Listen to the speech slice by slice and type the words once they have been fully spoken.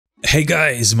Hey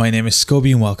guys, my name is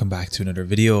Scoby and welcome back to another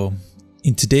video.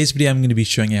 In today's video I'm going to be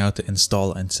showing you how to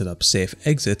install and set up Safe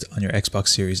Exit on your Xbox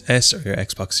Series S or your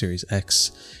Xbox Series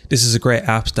X. This is a great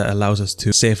app that allows us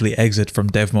to safely exit from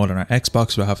dev mode on our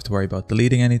Xbox without having to worry about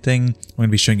deleting anything. I'm going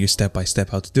to be showing you step by step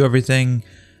how to do everything.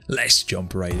 Let's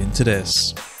jump right into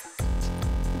this.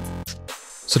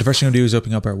 So the first thing I'm going to do is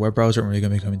open up our web browser and we're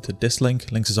going to be coming to this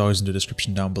link. Links is always in the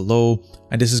description down below.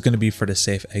 And this is going to be for the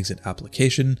Safe Exit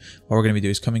application. What we're going to be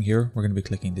doing is coming here, we're going to be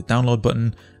clicking the download button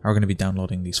and we're going to be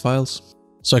downloading these files.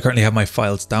 So I currently have my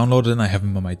files downloaded and I have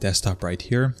them on my desktop right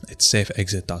here. It's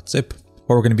safeexit.zip. What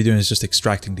we're going to be doing is just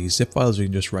extracting these zip files. You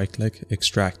can just right click,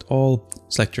 extract all,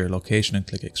 select your location and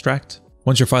click extract.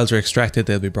 Once your files are extracted,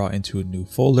 they'll be brought into a new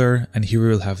folder, and here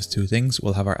we'll have two things.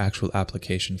 We'll have our actual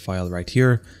application file right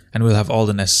here, and we'll have all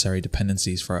the necessary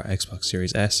dependencies for our Xbox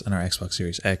Series S and our Xbox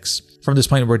Series X. From this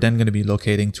point, we're then going to be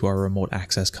locating to our remote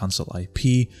access console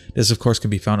IP. This of course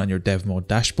can be found on your dev mode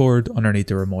dashboard underneath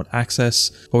the remote access.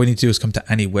 What we need to do is come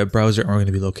to any web browser and we're going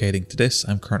to be locating to this.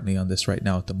 I'm currently on this right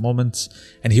now at the moment.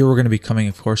 And here we're going to be coming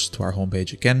of course to our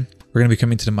homepage again. We're going to be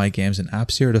coming to the My Games and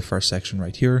Apps here, the first section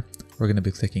right here. We're going to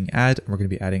be clicking add and we're going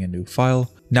to be adding a new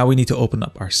file. Now we need to open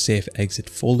up our Safe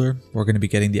Exit folder. We're going to be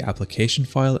getting the application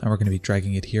file and we're going to be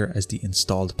dragging it here as the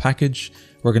installed package.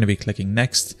 We're going to be clicking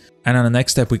next. And on the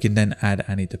next step, we can then add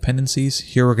any dependencies.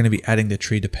 Here we're going to be adding the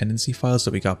 3 dependency files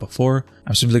that we got before.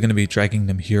 I'm simply going to be dragging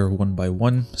them here one by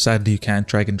one. Sadly, you can't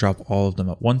drag and drop all of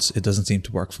them at once. It doesn't seem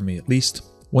to work for me at least.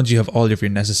 Once you have all of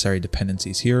your necessary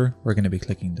dependencies here, we're going to be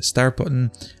clicking the start button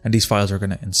and these files are going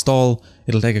to install.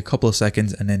 It'll take a couple of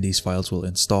seconds and then these files will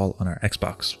install on our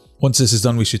Xbox. Once this is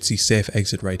done, we should see Safe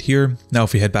Exit right here. Now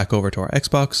if we head back over to our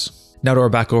Xbox, now that we're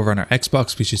back over on our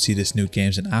Xbox, we should see this new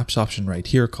Games and Apps option right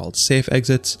here called Safe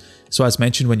Exits. So as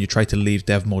mentioned, when you try to leave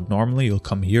dev mode normally, you'll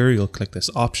come here, you'll click this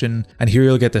option, and here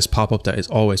you'll get this pop-up that is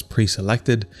always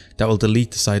pre-selected that will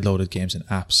delete the side-loaded games and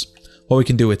apps. What we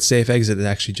can do with Safe Exit is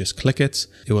actually just click it.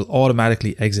 It will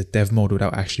automatically exit dev mode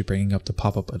without actually bringing up the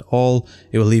pop-up at all.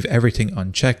 It will leave everything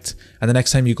unchecked. And the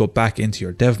next time you go back into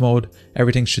your dev mode,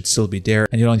 everything should still be there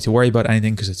and you don't need to worry about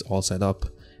anything because it's all set up.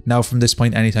 Now from this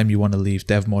point, anytime you want to leave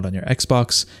dev mode on your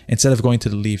Xbox, instead of going to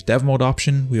the leave dev mode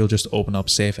option, we'll just open up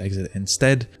Safe Exit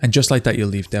instead. And just like that, you'll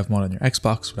leave dev mode on your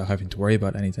Xbox without having to worry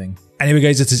about anything. Anyway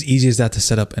guys, it's as easy as that to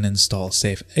set up and install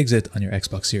Safe Exit on your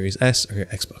Xbox Series S or your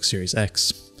Xbox Series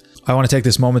X. I want to take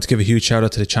this moment to give a huge shout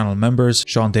out to the channel members,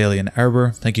 Sean Daly and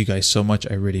Arbor. Thank you guys so much.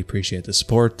 I really appreciate the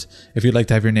support. If you'd like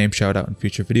to have your name shout out in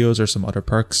future videos or some other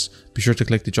perks, be sure to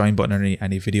click the join button underneath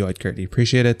any video. I'd greatly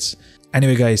appreciate it.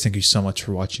 Anyway guys, thank you so much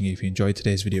for watching. If you enjoyed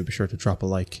today's video, be sure to drop a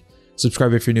like.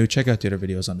 Subscribe if you're new, check out the other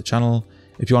videos on the channel.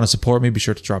 If you want to support me, be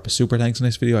sure to drop a super thanks on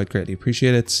this video. I'd greatly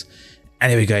appreciate it.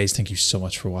 Anyway guys, thank you so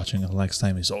much for watching. Until next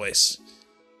time, as always,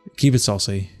 keep it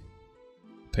saucy.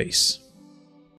 Peace.